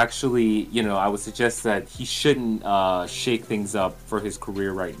I would actually, I would suggest that he shouldn't shake things up for his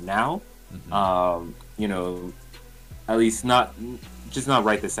career right now. At least not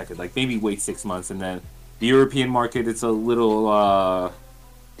right this second. Like maybe wait 6 months, and then the European market, it's a little,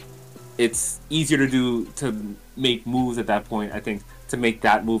 it's easier to make moves at that point. I think to make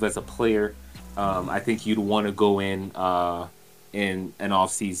that move as a player, I think you'd want to go in an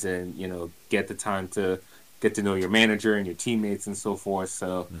off season, get the time to get to know your manager and your teammates and so forth.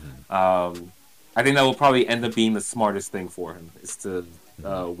 So I think that will probably end up being the smartest thing for him, is to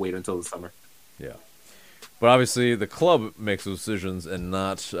wait until the summer. Yeah. But obviously the club makes those decisions and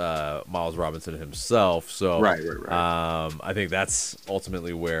not Miles Robinson himself. So right. I think that's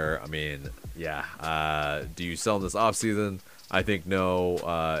ultimately where, do you sell him this offseason? I think no.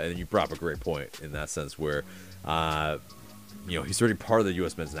 And you brought up a great point in that sense where, he's already part of the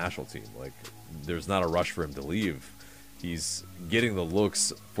U.S. men's national team. Like, there's not a rush for him to leave. He's getting the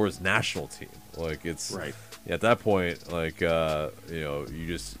looks for his national team. Like, it's right. At that point, like,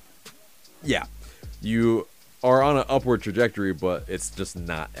 you are on an upward trajectory, but it's just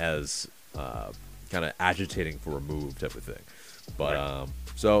not as kind of agitating for a move type of thing. But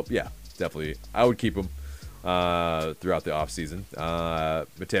definitely, I would keep him throughout the offseason.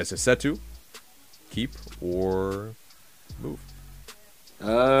 Matheus Rossetto, keep or move?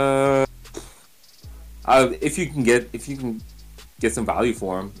 if you can get some value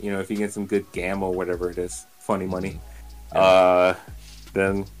for him, if you get some good gamma or whatever it is, funny money,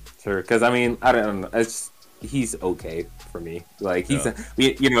 then sure. Because I mean, I don't know. He's okay for me. Like he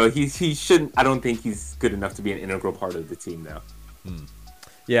shouldn't. I don't think he's good enough to be an integral part of the team now.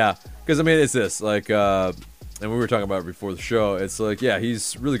 Yeah, because I mean, it's this and we were talking about it before the show. It's like, yeah,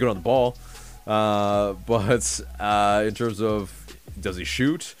 he's really good on the ball, but in terms of, does he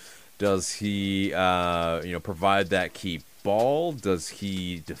shoot? Does he provide that key ball? Does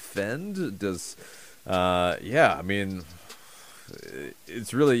he defend? I mean,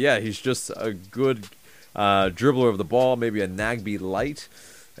 it's really, he's just a good dribbler of the ball, maybe a Nagbe light,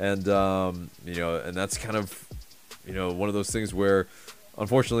 and and that's kind of one of those things where,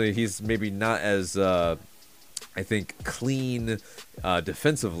 unfortunately, he's maybe not as I think clean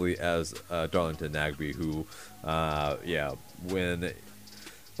defensively as Darlington Nagbe, who when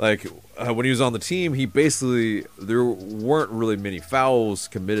he was on the team, he basically, there weren't really many fouls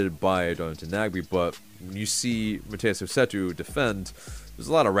committed by Darlington Nagbe, but when you see Mateus Rossetto defend, there's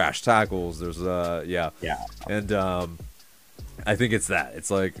a lot of rash tackles. There's and I think it's that.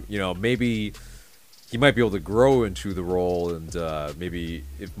 It's like, maybe he might be able to grow into the role, and maybe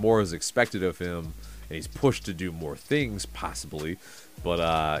if more is expected of him, and he's pushed to do more things, possibly. But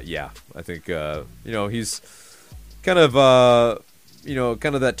I think he's kind of that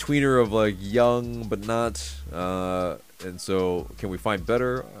tweener of like young but not, and so can we find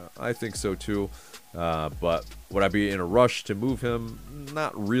better? I think so too. But would I be in a rush to move him?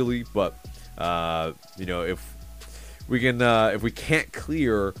 Not really, but if we can't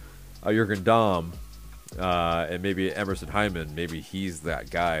clear Jurgen Damm, and maybe Emerson Hyman, maybe he's that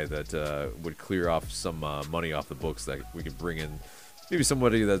guy that would clear off some money off the books that we could bring in, maybe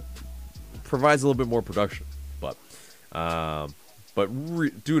somebody that provides a little bit more production. But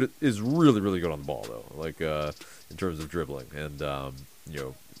dude is really, really good on the ball though, like in terms of dribbling and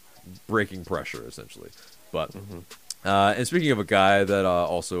breaking pressure essentially. But and speaking of a guy that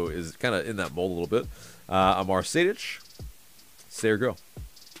also is kind of in that mold a little bit, Amar Sejdic, stay or go?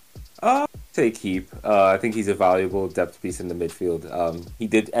 Say keep. I think he's a valuable depth piece in the midfield. He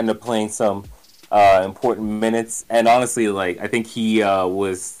did end up playing some important minutes, and honestly, I think he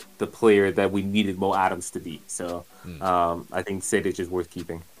was the player that we needed Mo Adams to be. So I think Sejdic is worth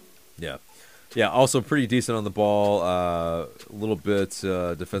keeping. Yeah. Also pretty decent on the ball. A little bit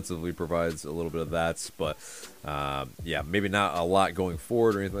defensively provides a little bit of that, but maybe not a lot going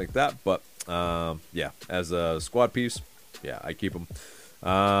forward or anything like that. But as a squad piece, I keep him.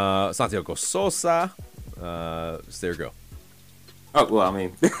 Santiago Sosa, stay or go? Oh, well, I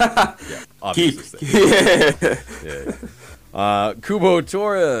mean, obviously keep. Kubo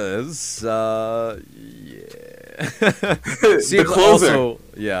Torres, seems the closer.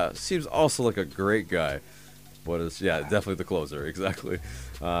 Seems also like a great guy. But it's definitely the closer, exactly.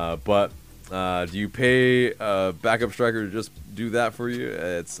 But do you pay a backup striker to just do that for you?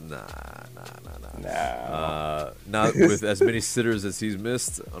 It's nah. Not with as many sitters as he's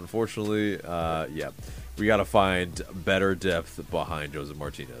missed, unfortunately. We got to find better depth behind Joseph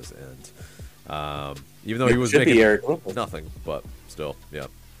Martinez, and even though he was making nothing, but still, it's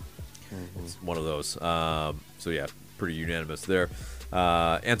one of those. Pretty unanimous there.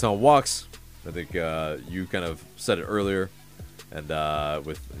 Anton Walks, I think you kind of said it earlier, and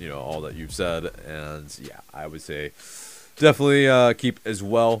with all that you've said, and I would say definitely keep as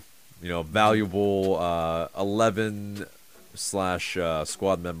well. Valuable 11 /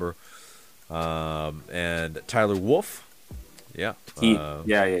 squad member, and Tyler Wolf. Keep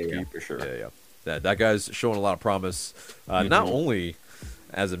for sure. That guy's showing a lot of promise, not only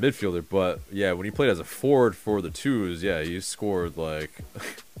as a midfielder, but when he played as a forward for the twos, he scored I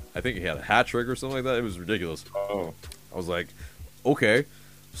think he had a hat trick or something like that. It was ridiculous. Oh, I was like, okay,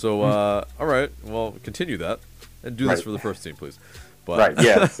 so all right, well, continue that and do this for the first team, please. But,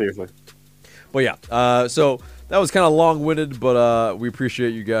 seriously. But so that was kind of long-winded, but we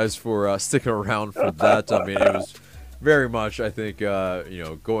appreciate you guys for sticking around for that. I mean, it was very much, I think,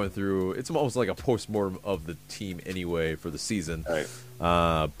 going through. It's almost like a post-mortem of the team anyway for the season. Right.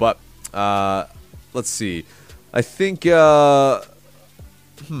 But let's see. I think the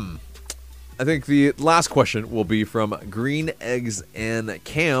last question will be from Green Eggs and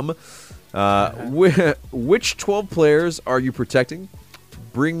Cam. Which 12 players are you protecting?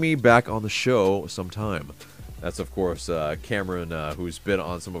 Bring me back on the show sometime. That's, of course, Cameron, who's been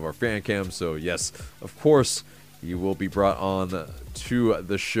on some of our fan cams. So, yes, of course, he will be brought on to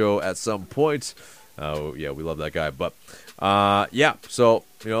the show at some point. We love that guy. But, so,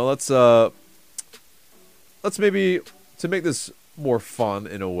 let's maybe, to make this more fun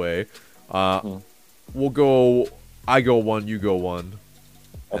in a way, we'll go. I go one, you go one,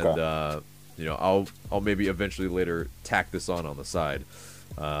 Okay. and I'll maybe eventually later tack this on the side.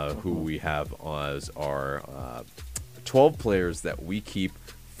 Who we have as our 12 players that we keep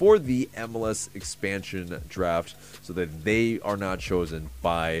for the MLS expansion draft, so that they are not chosen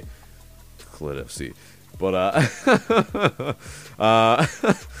by Khalid FC. But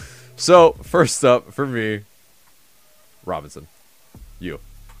so first up for me, Robinson, you.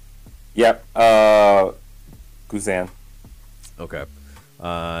 Yep. Guzan. Okay.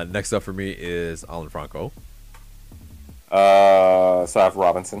 Next up for me is Alan Franco. So I have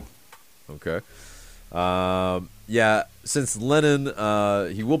Robinson. Okay. Yeah, since Lennon,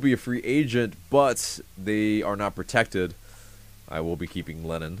 he will be a free agent, but they are not protected. I will be keeping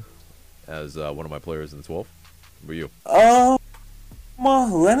Lennon as one of my players in the 12. What about you? Well,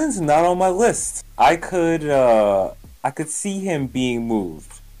 Lennon's not on my list. I could see him being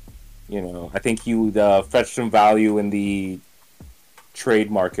moved. I think he would fetch some value in the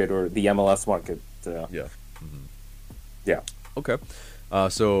trade market or the MLS market. Yeah. Mm-hmm. Yeah. Okay.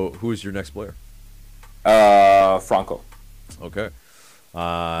 So who is your next player? Franco. Okay.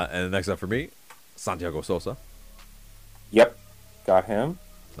 And next up for me, Santiago Sosa. Yep. Got him.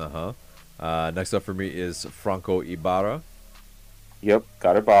 Uh-huh. Next up for me is Franco Ibarra. Yep.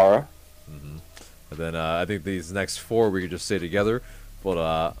 Got Ibarra. And then I think these next four we could just say together.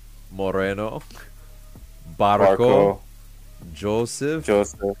 But Moreno, Barco, Joseph,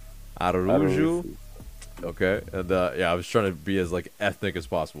 Araújo. Okay, and I was trying to be as ethnic as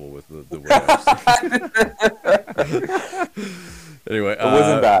possible with the words. Anyway, it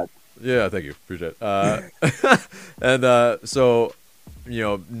wasn't bad. Yeah, thank you, appreciate it. And so,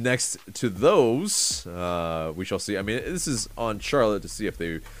 next to those, we shall see. I mean, this is on Charlotte to see if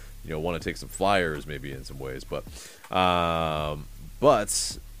they, want to take some flyers, maybe in some ways, but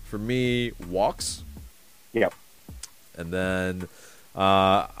for me, Walks. Yep. And then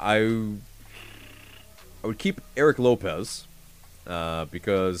I would keep Eric Lopez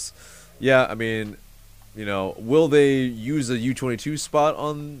because, I mean, will they use a U22 spot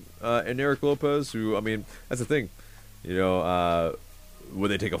on an Eric Lopez? Who, I mean, that's the thing.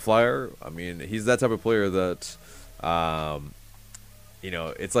 Would they take a flyer? I mean, he's that type of player that,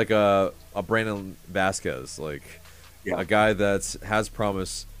 it's like a Brandon Vasquez, a guy that has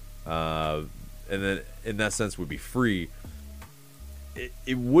promise, and then in that sense would be free.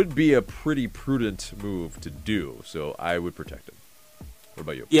 It would be a pretty prudent move to do, so I would protect him. What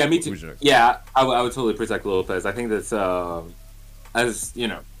about you? Yeah, me too. Yeah, I would totally protect Lopez. I think that's,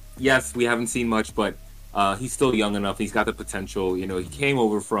 yes, we haven't seen much, but he's still young enough. He's got the potential. He came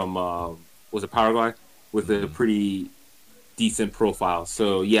over from, was it Paraguay? With a pretty decent profile.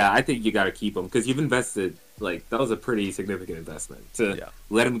 So, yeah, I think you got to keep him because you've invested, that was a pretty significant investment. To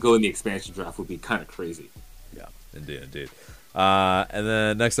let him go in the expansion draft would be kind of crazy. Yeah, indeed. And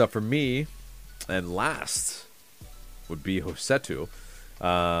then next up for me, and last, would be Josetu.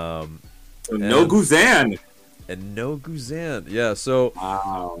 No Guzan. And no Guzan. Yeah, so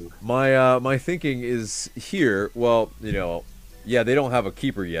wow. My thinking is here, well, they don't have a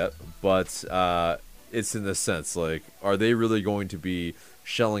keeper yet, but it's in the sense, are they really going to be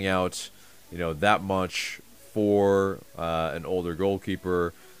shelling out, that much for an older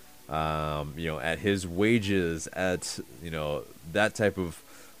goalkeeper? At his wages, at that type of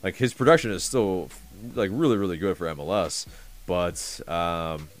his production is still really, really good for MLS, but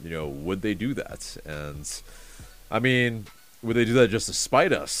would they do that? And I mean, would they do that just to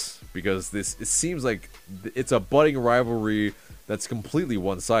spite us? Because it seems like it's a budding rivalry that's completely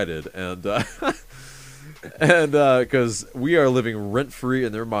one-sided, and and because we are living rent-free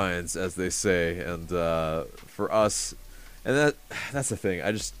in their minds, as they say, and for us, and that's the thing.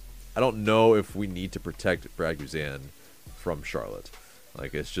 I don't know if we need to protect Brad Guzan from Charlotte.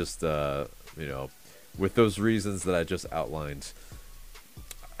 It's just, with those reasons that I just outlined,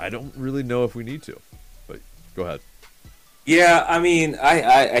 I don't really know if we need to. But go ahead. Yeah, I mean,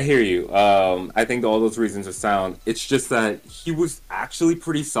 I hear you. I think all those reasons are sound. It's just that he was actually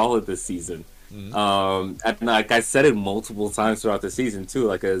pretty solid this season. Mm-hmm. And I said it multiple times throughout the season,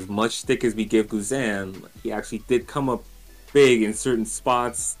 too. As much stick as we give Guzan, he actually did come up big in certain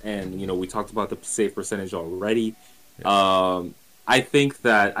spots, and we talked about the save percentage already. Yeah. I think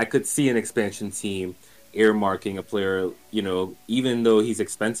that I could see an expansion team earmarking a player, even though he's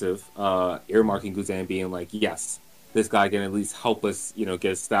expensive, earmarking Guzan, being yes, this guy can at least help us, get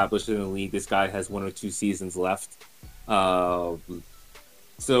established in the league. This guy has 1 or 2 seasons left. So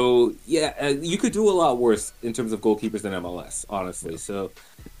yeah, you could do a lot worse in terms of goalkeepers than MLS, honestly. So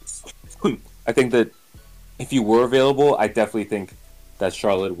I think that if you were available, I definitely think that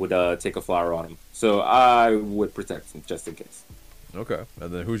Charlotte would take a flower on him. So I would protect him just in case. Okay.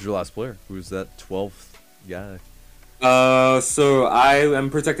 And then who's your last player? Who's that 12th guy? So I am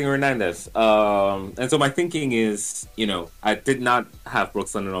protecting Hernandez. And so my thinking is, I did not have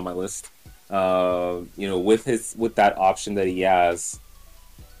Brooks Lennon on my list. With that option that he has,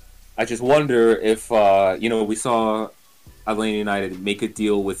 I just wonder if we saw Atlanta United make a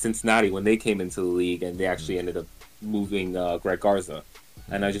deal with Cincinnati when they came into the league, and they actually ended up moving Greg Garza.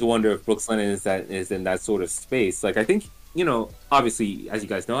 And I just wonder if Brooks Lennon is in that sort of space. Like, I think, obviously, as you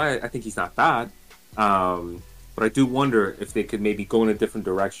guys know, I think he's not bad. But I do wonder if they could maybe go in a different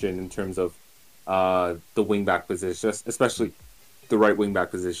direction in terms of the wingback position, especially the right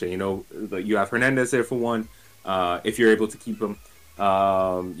wingback position. You have Hernandez there for one. If you're able to keep him,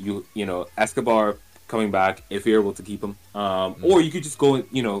 Escobar coming back if you're able to keep him, or you could just go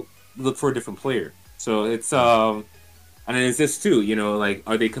look for a different player. So it's and then it's this too.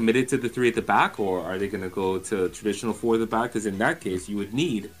 Are they committed to the three at the back, or are they going to go to traditional four at the back? Because in that case, you would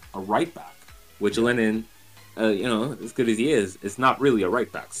need a right back, which Lennon, as good as he is not really a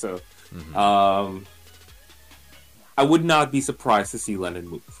right back. So. I would not be surprised to see Lennon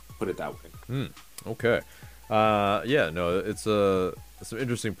move. Put it that way. Okay. It's some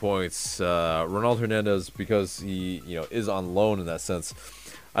interesting points. Ronald Hernandez, because he is on loan in that sense.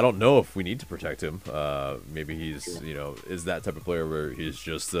 I don't know if we need to protect him. Maybe he's is that type of player where he's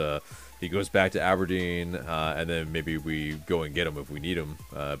just he goes back to Aberdeen, and then maybe we go and get him if we need him.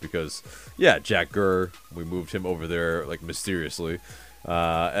 Because Jack Gurr, we moved him over there like mysteriously,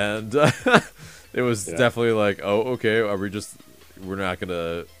 and. It was definitely like, oh, okay, we're not going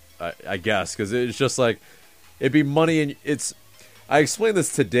to, I guess, because it's just like, it'd be money, and I explained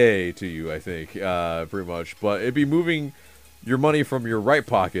this today to you, I think, pretty much, but it'd be moving your money from your right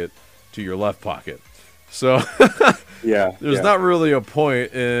pocket to your left pocket. So, there's not really a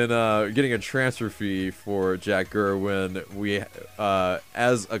point in getting a transfer fee for Jack Gurr when we,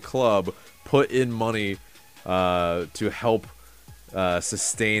 as a club, put in money to help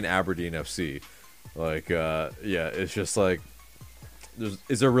sustain Aberdeen FC. Like, it's just like,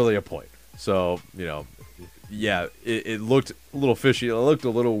 is there really a point? So, it looked a little fishy. It looked a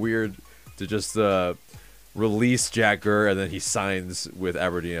little weird to just release Jack Gurr and then he signs with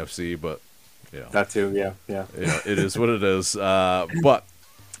Aberdeen FC, but, That too, yeah. It is what it is. But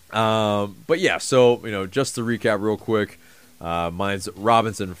so, just to recap real quick, mine's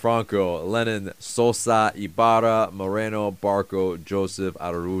Robinson, Franco, Lennon, Sosa, Ibarra, Moreno, Barco, Joseph,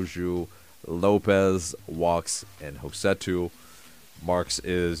 Araujo, Lopez, Walks, and Josetu. Mark's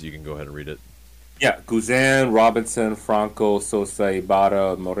is, you can go ahead and read it. Yeah, Guzan, Robinson, Franco, Sosa,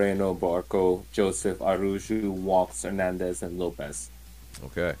 Ibarra, Moreno, Barco, Joseph, Araujo, Walks, Hernandez, and Lopez.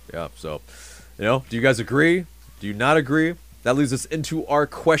 Okay, yeah. So, do you guys agree? Do you not agree? That leads us into our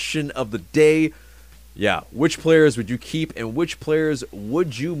question of the day. Yeah, which players would you keep and which players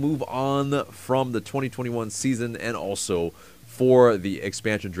would you move on from the 2021 season, and also for the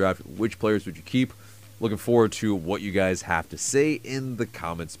expansion draft, which players would you keep? Looking forward to what you guys have to say in the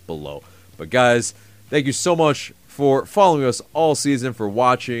comments below. But guys, thank you so much for following us all season, for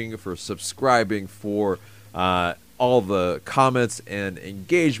watching, for subscribing, for all the comments and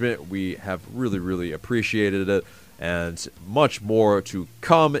engagement. We have really, really appreciated it, and much more to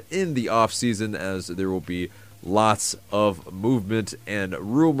come in the off season, as there will be lots of movement and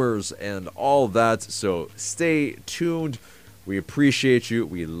rumors and all that. So stay tuned. We appreciate you.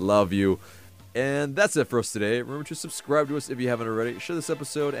 We love you. And that's it for us today. Remember to subscribe to us if you haven't already. Share this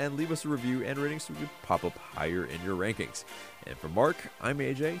episode and leave us a review and rating so we can pop up higher in your rankings. And for Mark, I'm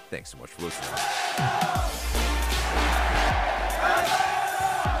AJ. Thanks so much for listening.